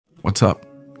What's up,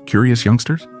 curious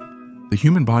youngsters? The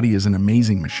human body is an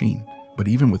amazing machine, but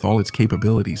even with all its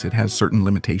capabilities, it has certain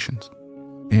limitations.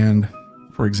 And,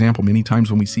 for example, many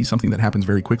times when we see something that happens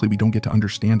very quickly, we don't get to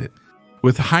understand it.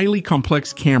 With highly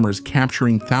complex cameras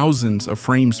capturing thousands of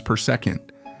frames per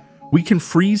second, we can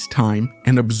freeze time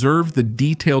and observe the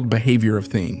detailed behavior of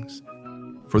things.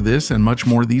 For this and much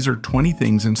more, these are 20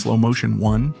 things in slow motion.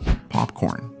 1.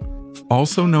 Popcorn.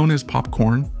 Also known as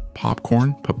popcorn,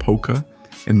 papoka,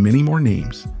 and many more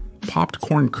names, popped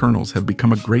corn kernels have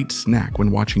become a great snack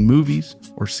when watching movies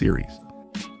or series.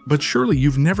 But surely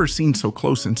you've never seen so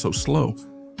close and so slow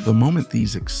the moment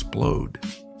these explode.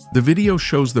 The video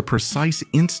shows the precise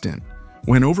instant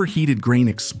when overheated grain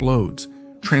explodes,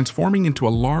 transforming into a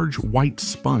large white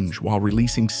sponge while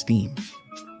releasing steam.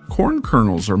 Corn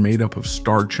kernels are made up of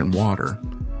starch and water.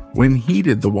 When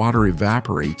heated, the water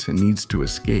evaporates and needs to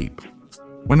escape.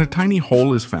 When a tiny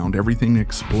hole is found, everything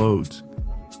explodes.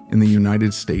 In the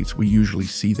United States, we usually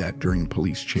see that during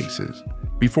police chases.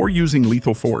 Before using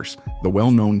lethal force, the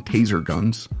well-known Taser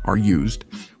guns are used,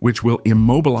 which will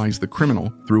immobilize the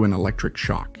criminal through an electric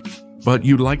shock. But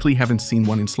you likely haven't seen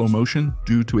one in slow motion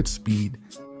due to its speed.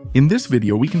 In this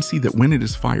video, we can see that when it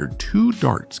is fired, 2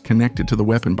 darts connected to the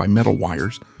weapon by metal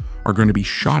wires are going to be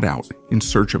shot out in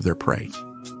search of their prey.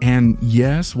 And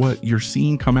yes, what you're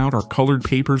seeing come out are colored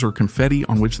papers or confetti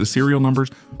on which the serial numbers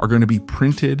are going to be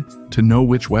printed to know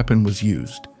which weapon was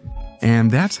used. And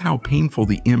that's how painful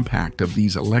the impact of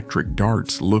these electric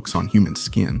darts looks on human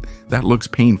skin. That looks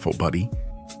painful, buddy.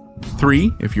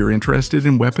 3, if you're interested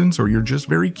in weapons or you're just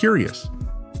very curious.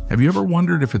 Have you ever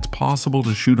wondered if it's possible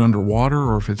to shoot underwater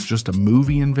or if it's just a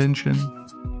movie invention?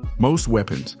 Most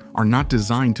weapons are not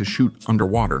designed to shoot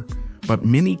underwater, but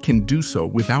many can do so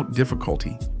without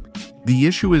difficulty. The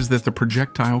issue is that the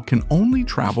projectile can only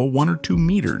travel 1 or 2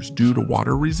 meters due to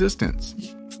water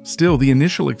resistance. Still, the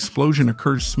initial explosion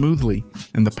occurs smoothly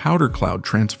and the powder cloud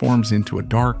transforms into a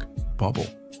dark bubble,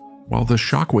 while the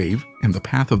shockwave and the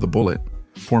path of the bullet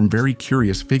form very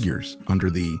curious figures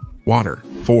under the water.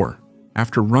 4.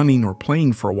 After running or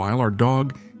playing for a while, our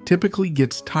dog typically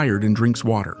gets tired and drinks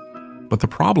water. But the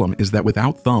problem is that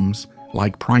without thumbs,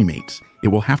 like primates, it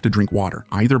will have to drink water,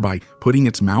 either by putting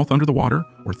its mouth under the water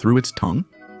or through its tongue.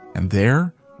 And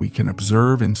there we can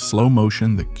observe in slow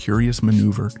motion the curious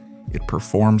maneuver it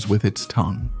performs with its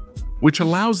tongue, which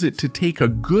allows it to take a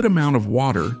good amount of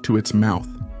water to its mouth.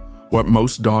 What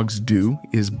most dogs do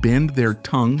is bend their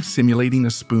tongue, simulating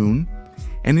a spoon,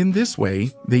 and in this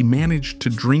way, they manage to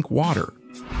drink water.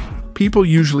 People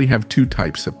usually have 2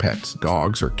 types of pets,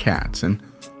 dogs or cats, and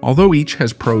although each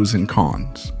has pros and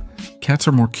cons, cats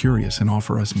are more curious and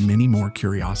offer us many more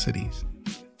curiosities.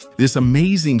 This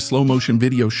amazing slow motion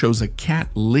video shows a cat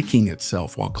licking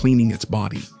itself while cleaning its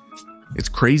body. It's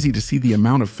crazy to see the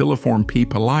amount of filiform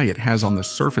papillae it has on the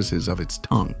surfaces of its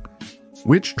tongue,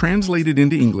 which translated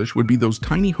into English would be those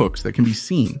tiny hooks that can be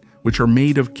seen, which are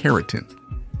made of keratin,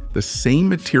 the same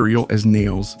material as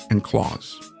nails and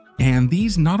claws. And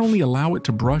these not only allow it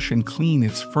to brush and clean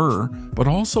its fur, but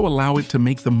also allow it to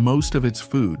make the most of its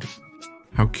food.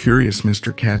 How curious,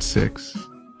 Mr. Cat 6.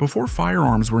 Before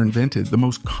firearms were invented, the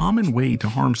most common way to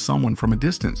harm someone from a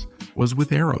distance was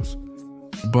with arrows.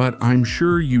 But I'm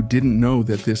sure you didn't know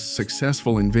that this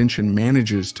successful invention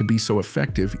manages to be so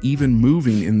effective even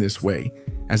moving in this way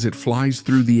as it flies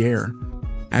through the air,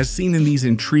 as seen in these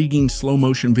intriguing slow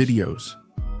motion videos.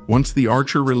 Once the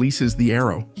archer releases the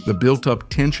arrow, the built-up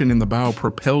tension in the bow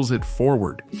propels it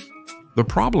forward. The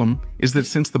problem is that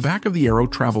since the back of the arrow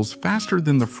travels faster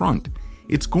than the front,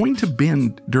 it's going to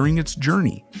bend during its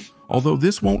journey, although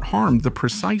this won't harm the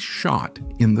precise shot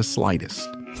in the slightest.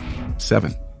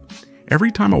 7.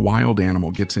 Every time a wild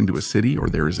animal gets into a city or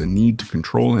there is a need to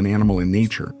control an animal in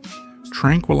nature,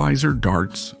 tranquilizer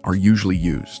darts are usually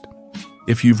used.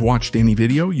 If you've watched any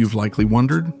video, you've likely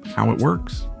wondered how it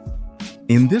works.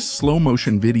 In this slow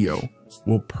motion video,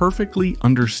 we'll perfectly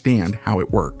understand how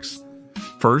it works.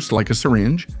 First, like a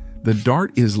syringe, the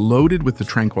dart is loaded with the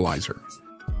tranquilizer.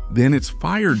 Then it's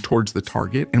fired towards the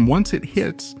target, and once it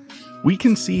hits, we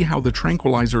can see how the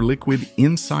tranquilizer liquid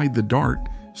inside the dart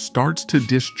starts to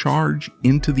discharge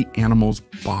into the animal's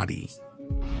body.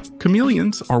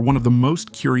 Chameleons are one of the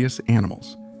most curious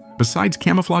animals. Besides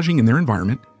camouflaging in their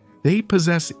environment, they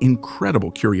possess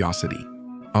incredible curiosity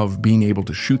of being able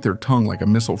to shoot their tongue like a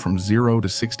missile from 0 to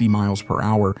 60 miles per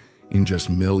hour in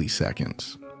just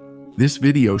milliseconds. This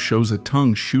video shows a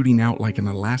tongue shooting out like an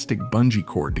elastic bungee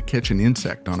cord to catch an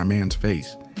insect on a man's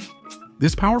face.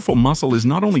 This powerful muscle is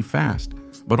not only fast,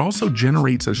 but also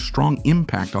generates a strong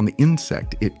impact on the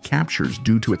insect it captures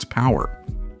due to its power.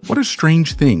 What a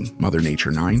strange thing, Mother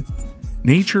Nature 9.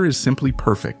 Nature is simply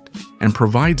perfect and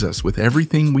provides us with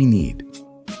everything we need.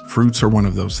 Fruits are one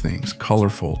of those things,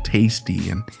 colorful, tasty,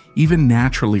 and even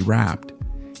naturally wrapped,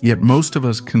 yet most of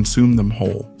us consume them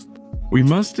whole. We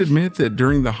must admit that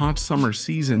during the hot summer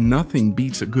season, nothing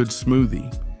beats a good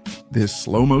smoothie. This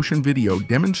slow-motion video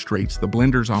demonstrates the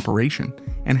blender's operation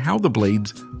and how the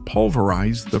blades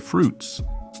pulverize the fruits.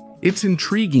 It's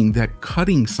intriguing that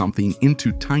cutting something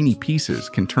into tiny pieces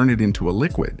can turn it into a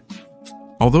liquid.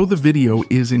 Although the video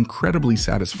is incredibly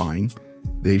satisfying,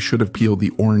 they should have peeled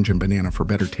the orange and banana for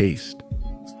better taste.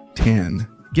 10.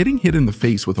 Getting hit in the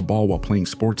face with a ball while playing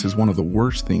sports is one of the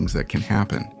worst things that can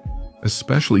happen,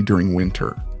 especially during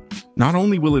winter. Not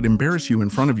only will it embarrass you in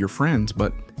front of your friends,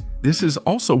 but this is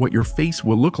also what your face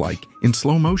will look like in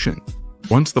slow motion.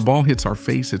 Once the ball hits our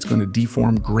face, it's going to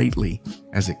deform greatly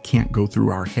as it can't go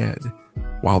through our head.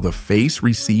 While the face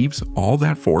receives all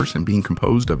that force and being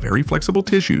composed of very flexible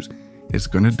tissues, it's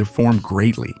going to deform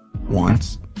greatly.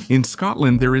 Once, in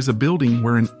Scotland, there is a building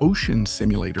where an ocean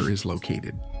simulator is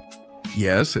located.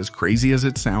 Yes, as crazy as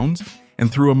it sounds,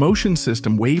 and through a motion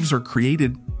system, waves are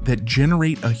created that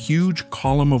generate a huge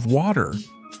column of water.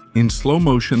 In slow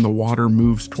motion, the water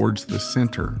moves towards the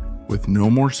center. With no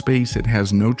more space, it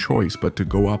has no choice but to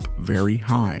go up very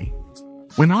high.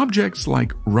 When objects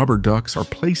like rubber ducks are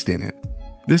placed in it,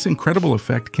 this incredible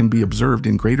effect can be observed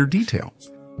in greater detail.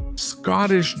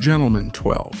 Scottish Gentleman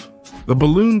 12. The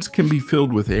balloons can be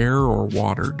filled with air or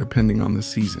water depending on the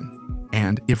season.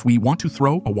 And if we want to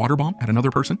throw a water bomb at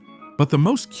another person, but the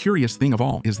most curious thing of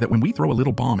all is that when we throw a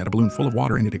little bomb at a balloon full of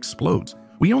water and it explodes,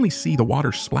 we only see the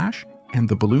water splash and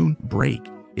the balloon break.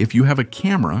 If you have a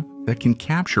camera that can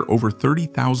capture over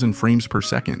 30,000 frames per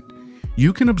second,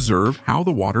 you can observe how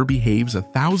the water behaves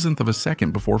 1,000th of a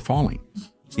second before falling.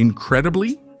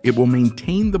 Incredibly, it will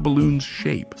maintain the balloon's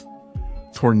shape.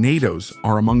 Tornadoes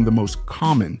are among the most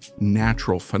common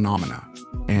natural phenomena,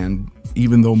 and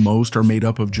even though most are made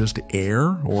up of just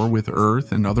air or with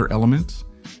earth and other elements,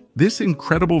 this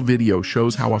incredible video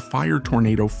shows how a fire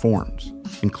tornado forms,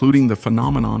 including the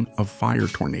phenomenon of fire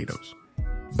tornadoes,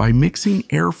 by mixing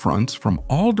air fronts from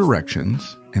all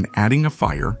directions and adding a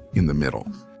fire in the middle.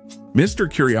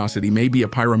 Mr. Curiosity may be a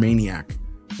pyromaniac.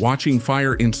 Watching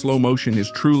fire in slow motion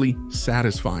is truly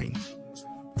satisfying.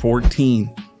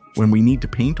 14. When we need to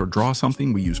paint or draw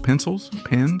something, we use pencils,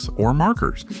 pens, or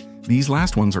markers. These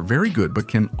last ones are very good, but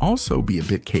can also be a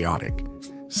bit chaotic.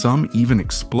 Some even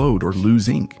explode or lose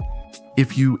ink.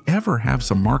 If you ever have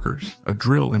some markers, a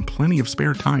drill, and plenty of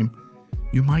spare time,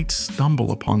 you might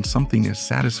stumble upon something as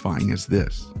satisfying as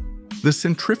this. The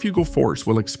centrifugal force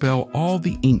will expel all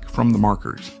the ink from the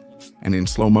markers, and in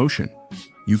slow motion,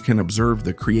 you can observe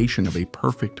the creation of a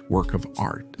perfect work of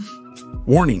art.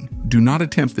 Warning, do not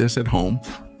attempt this at home.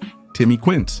 Timmy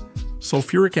Quince.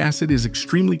 Sulfuric acid is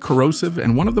extremely corrosive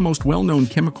and one of the most well-known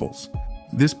chemicals.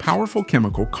 This powerful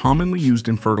chemical, commonly used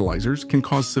in fertilizers, can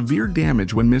cause severe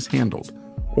damage when mishandled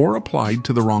or applied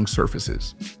to the wrong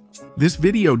surfaces. This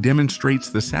video demonstrates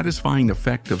the satisfying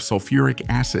effect of sulfuric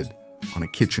acid on a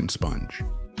kitchen sponge.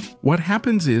 What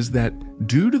happens is that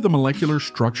due to the molecular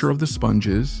structure of the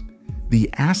sponges, the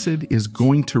acid is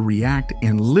going to react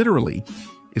and literally,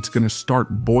 it's going to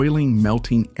start boiling,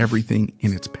 melting everything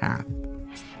in its path.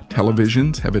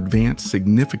 Televisions have advanced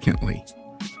significantly.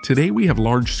 Today we have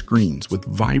large screens with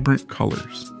vibrant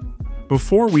colors.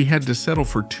 Before, we had to settle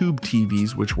for tube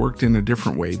TVs, which worked in a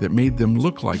different way that made them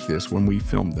look like this when we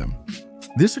filmed them.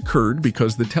 This occurred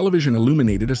because the television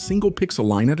illuminated a single pixel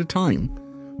line at a time,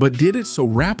 but did it so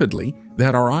rapidly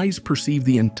that our eyes perceive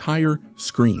the entire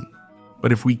screen.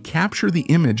 But if we capture the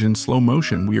image in slow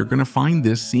motion, we are going to find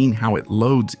this seeing how it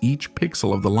loads each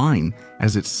pixel of the line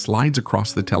as it slides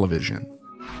across the television.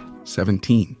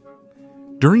 17.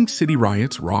 During city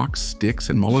riots, rocks, sticks,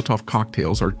 and Molotov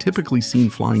cocktails are typically seen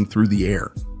flying through the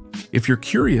air. If you're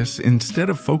curious, instead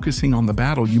of focusing on the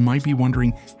battle, you might be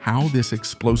wondering how this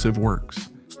explosive works.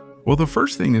 Well, the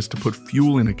first thing is to put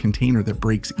fuel in a container that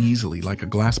breaks easily, like a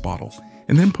glass bottle,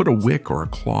 and then put a wick or a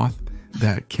cloth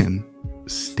that can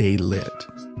stay lit.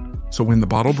 So when the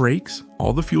bottle breaks,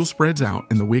 all the fuel spreads out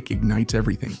and the wick ignites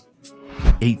everything.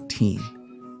 18.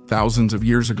 Thousands of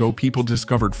years ago, people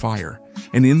discovered fire,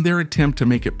 and in their attempt to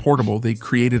make it portable, they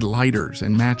created lighters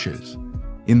and matches.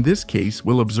 In this case,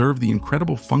 we'll observe the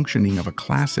incredible functioning of a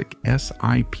classic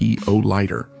SIPO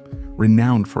lighter,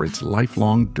 renowned for its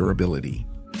lifelong durability.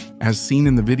 As seen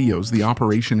in the videos, the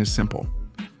operation is simple.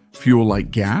 Fuel like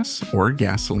gas or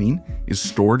gasoline is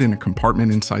stored in a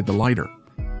compartment inside the lighter.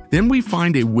 Then we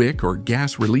find a wick or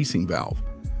gas releasing valve.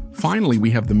 Finally,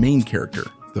 we have the main character,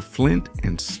 the flint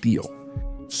and steel.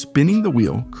 Spinning the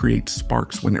wheel creates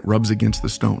sparks when it rubs against the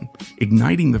stone,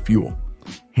 igniting the fuel.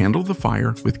 Handle the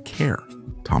fire with care.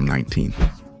 Tom 19.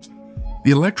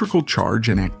 The electrical charge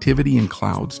and activity in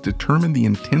clouds determine the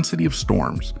intensity of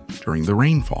storms during the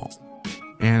rainfall.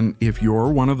 And if you're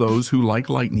one of those who like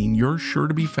lightning, you're sure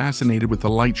to be fascinated with the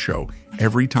light show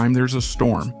every time there's a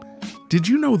storm. Did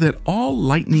you know that all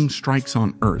lightning strikes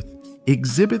on Earth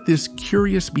exhibit this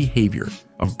curious behavior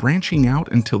of branching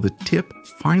out until the tip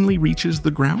finally reaches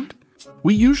the ground?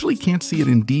 We usually can't see it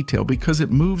in detail because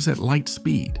it moves at light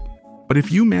speed. But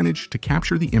if you manage to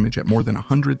capture the image at more than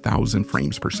 100,000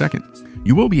 frames per second,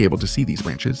 you will be able to see these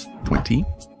branches. 20.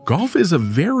 Golf is a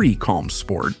very calm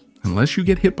sport unless you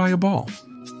get hit by a ball.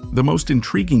 The most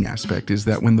intriguing aspect is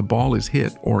that when the ball is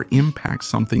hit or impacts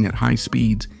something at high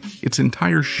speeds, its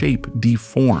entire shape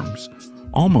deforms,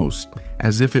 almost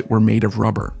as if it were made of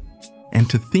rubber. And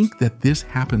to think that this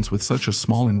happens with such a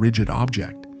small and rigid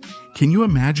object, can you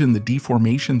imagine the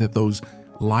deformation that those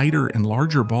lighter and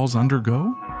larger balls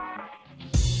undergo?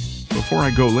 Before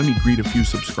I go, let me greet a few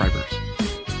subscribers.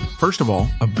 First of all,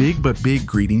 a big but big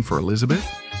greeting for Elizabeth,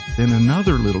 then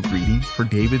another little greeting for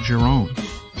David Giron,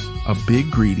 a big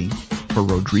greeting for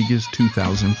Rodriguez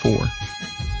 2004,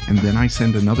 and then I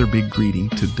send another big greeting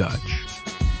to Dutch.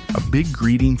 A big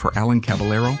greeting for Alan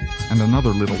Caballero, and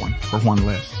another little one for Juan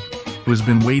Les, who has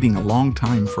been waiting a long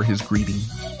time for his greeting.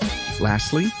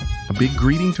 Lastly, a big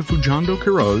greeting to Fujando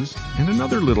Quiroz, and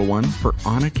another little one for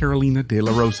Ana Carolina de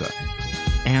la Rosa.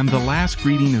 And the last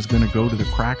greeting is going to go to the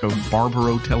crack of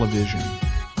Barbaro Television.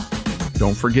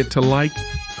 Don't forget to like,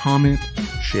 comment,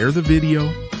 share the video,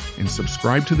 and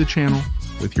subscribe to the channel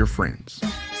with your friends.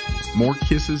 More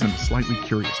kisses and a slightly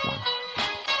curious one.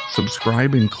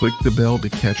 Subscribe and click the bell to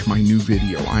catch my new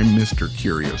video. I'm Mr.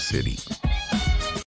 Curiosity.